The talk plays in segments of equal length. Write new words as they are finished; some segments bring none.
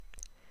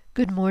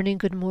Good morning,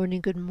 good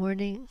morning, good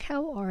morning.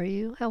 How are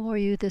you? How are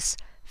you this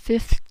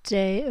 5th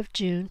day of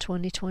June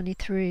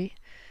 2023?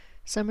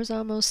 Summer's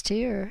almost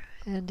here,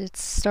 and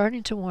it's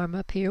starting to warm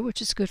up here, which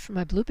is good for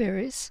my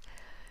blueberries.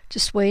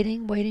 Just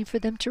waiting for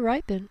them to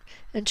ripen,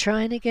 and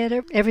trying to get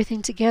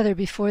everything together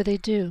before they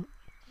do.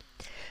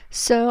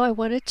 So I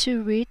wanted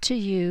to read to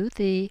you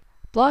the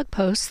blog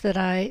post that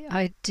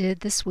I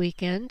did this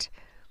weekend,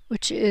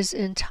 which is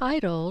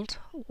entitled,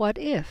 What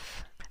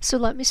If? So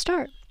let me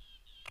start.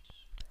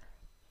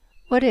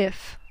 What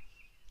if?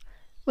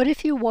 What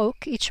if you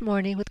woke each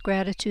morning with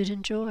gratitude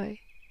and joy?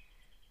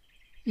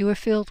 You were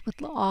filled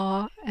with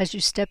awe as you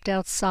stepped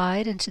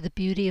outside into the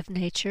beauty of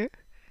nature.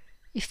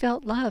 You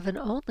felt love and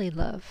only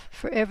love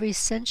for every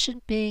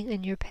sentient being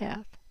in your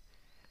path.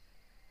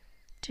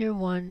 Dear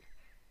one,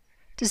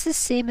 does this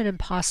seem an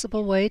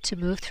impossible way to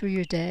move through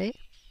your day?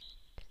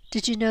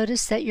 Did you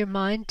notice that your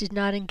mind did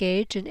not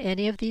engage in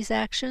any of these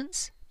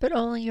actions, but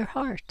only your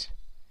heart?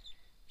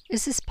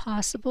 Is this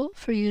possible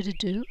for you to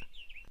do?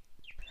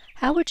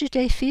 How would your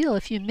day feel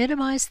if you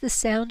minimized the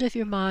sound of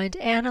your mind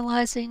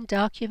analyzing,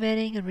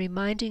 documenting, and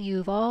reminding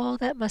you of all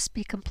that must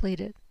be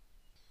completed?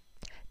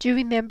 Do you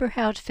remember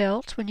how it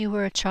felt when you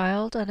were a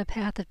child on a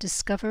path of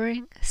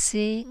discovering,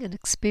 seeing, and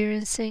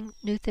experiencing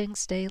new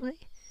things daily?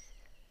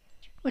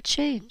 What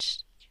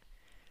changed?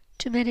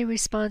 Too many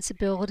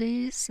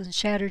responsibilities and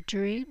shattered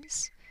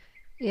dreams?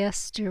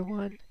 Yes, dear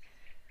one,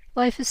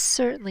 life is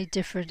certainly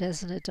different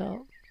as an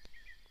adult.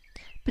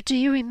 But do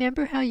you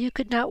remember how you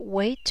could not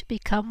wait to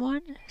become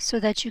one so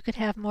that you could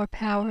have more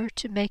power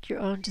to make your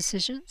own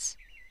decisions?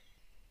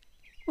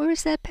 Where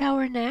is that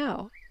power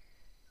now?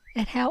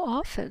 And how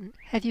often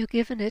have you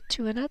given it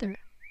to another?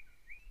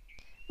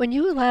 When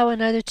you allow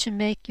another to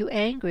make you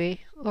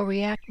angry or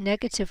react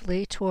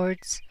negatively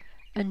towards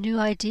a new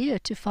idea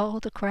to follow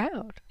the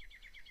crowd,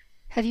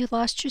 have you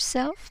lost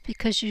yourself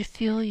because you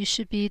feel you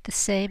should be the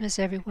same as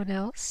everyone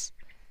else?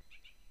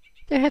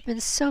 There have been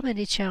so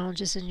many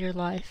challenges in your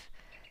life,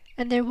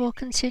 and there will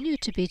continue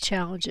to be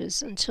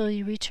challenges until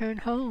you return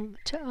home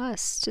to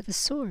us, to the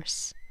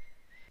source.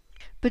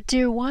 But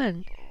dear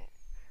one,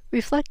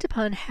 reflect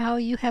upon how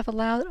you have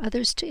allowed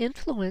others to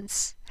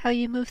influence how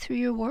you move through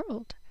your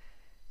world,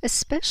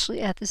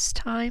 especially at this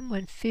time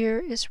when fear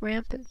is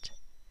rampant.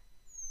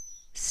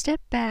 Step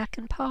back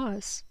and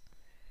pause.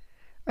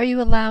 Are you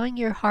allowing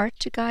your heart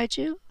to guide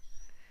you?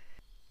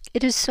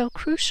 It is so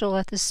crucial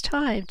at this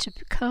time to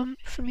come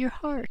from your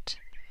heart.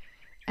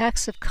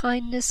 Acts of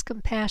kindness,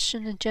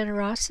 compassion, and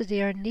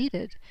generosity are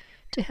needed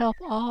to help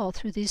all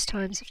through these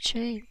times of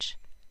change.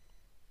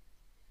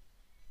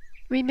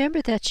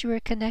 Remember that you are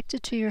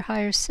connected to your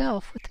higher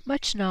self with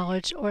much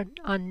knowledge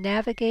on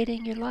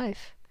navigating your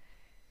life.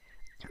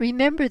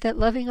 Remember that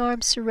loving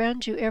arms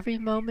surround you every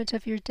moment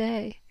of your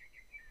day.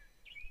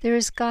 There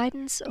is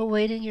guidance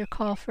awaiting your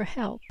call for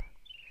help.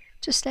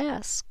 Just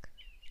ask,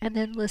 and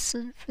then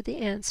listen for the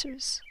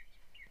answers.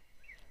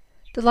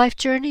 The life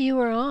journey you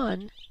are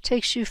on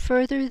takes you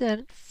further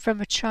than from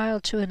a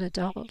child to an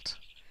adult.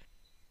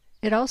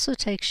 It also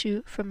takes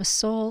you from a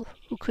soul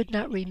who could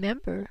not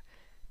remember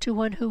to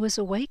one who was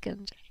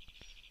awakened.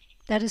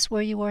 That is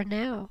where you are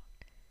now.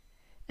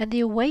 And the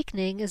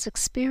awakening is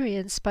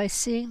experienced by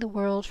seeing the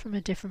world from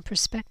a different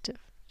perspective.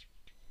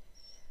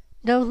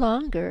 No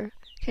longer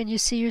can you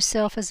see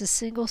yourself as a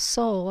single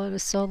soul on a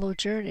solo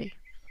journey.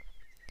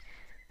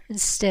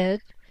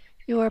 Instead,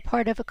 you are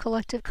part of a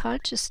collective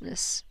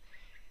consciousness,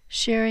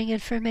 sharing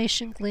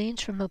information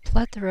gleaned from a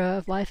plethora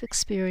of life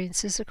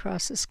experiences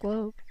across this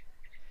globe.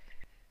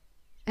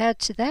 Add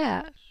to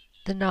that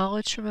the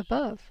knowledge from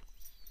above.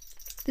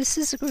 This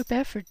is a group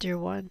effort, dear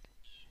one.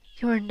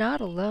 You are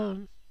not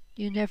alone.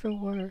 You never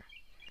were.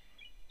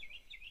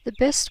 The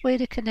best way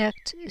to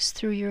connect is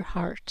through your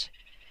heart,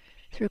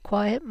 through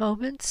quiet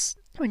moments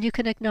when you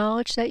can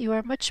acknowledge that you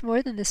are much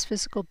more than this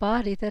physical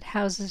body that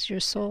houses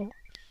your soul.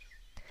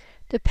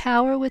 The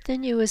power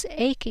within you is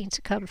aching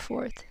to come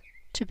forth,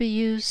 to be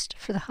used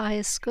for the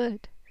highest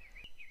good.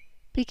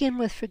 Begin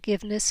with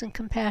forgiveness and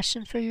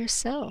compassion for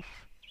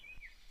yourself.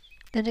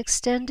 Then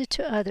extend it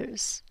to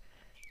others.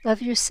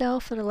 Love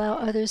yourself and allow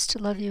others to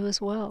love you as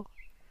well.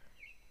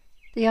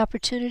 The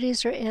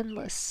opportunities are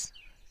endless,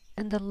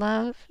 and the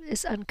love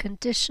is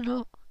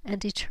unconditional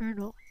and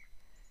eternal.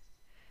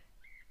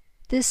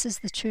 This is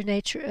the true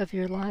nature of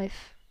your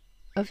life,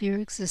 of your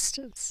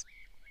existence.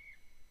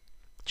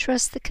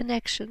 Trust the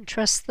connection,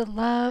 trust the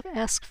love,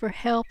 ask for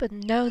help,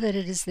 and know that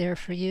it is there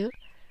for you.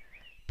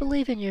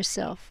 Believe in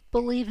yourself,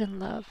 believe in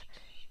love,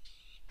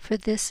 for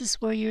this is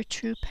where your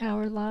true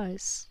power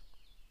lies.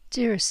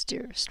 Dearest,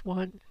 dearest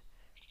one,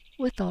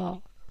 with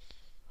all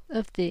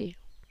of thee.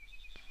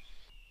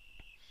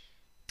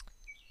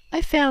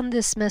 I found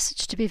this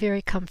message to be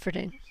very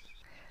comforting.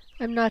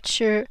 I'm not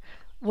sure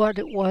what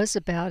it was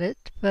about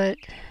it, but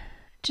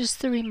just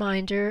the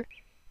reminder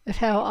of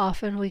how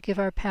often we give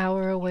our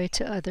power away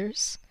to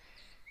others,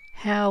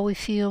 how we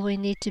feel we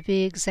need to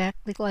be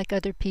exactly like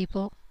other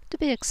people to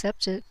be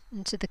accepted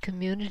into the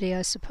community,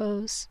 I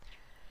suppose,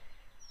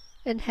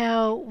 and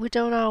how we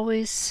don't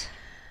always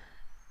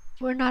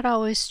we're not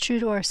always true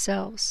to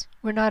ourselves.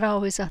 We're not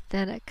always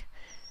authentic.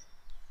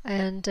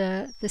 And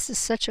this is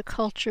such a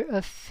culture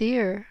of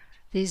fear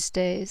these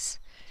days.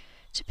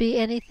 To be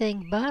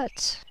anything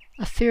but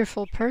a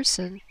fearful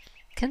person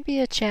can be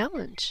a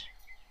challenge.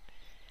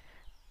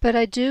 But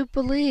I do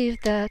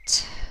believe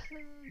that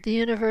the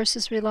universe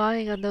is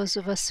relying on those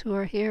of us who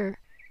are here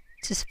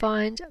to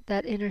find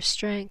that inner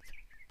strength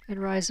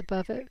and rise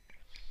above it.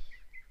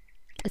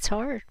 It's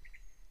hard.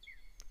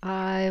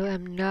 I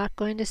am not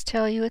going to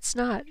tell you it's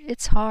not.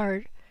 It's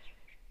hard,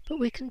 but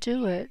we can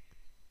do it.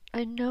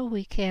 I know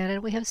we can,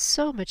 and we have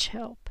so much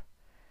help.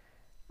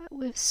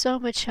 We have so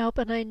much help,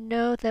 and I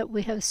know that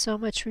we have so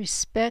much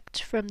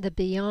respect from the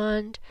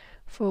beyond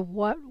for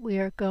what we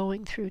are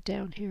going through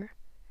down here.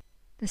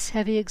 This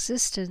heavy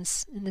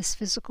existence in this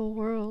physical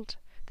world,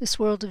 this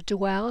world of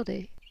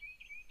duality.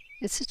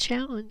 It's a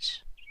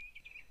challenge,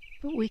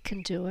 but we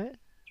can do it.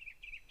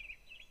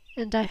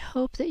 And I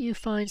hope that you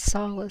find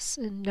solace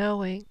in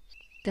knowing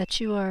that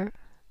you are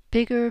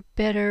bigger,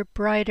 better,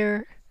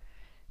 brighter,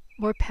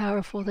 more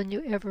powerful than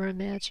you ever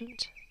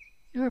imagined.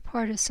 You are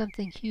part of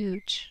something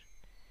huge.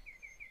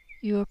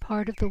 You are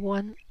part of the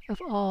one of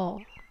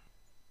all.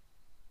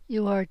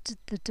 You are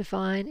the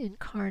divine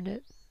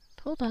incarnate.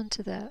 Hold on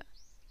to that.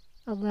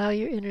 Allow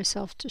your inner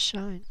self to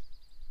shine.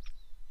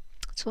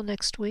 Until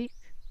next week,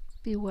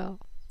 be well.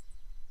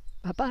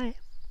 Bye-bye.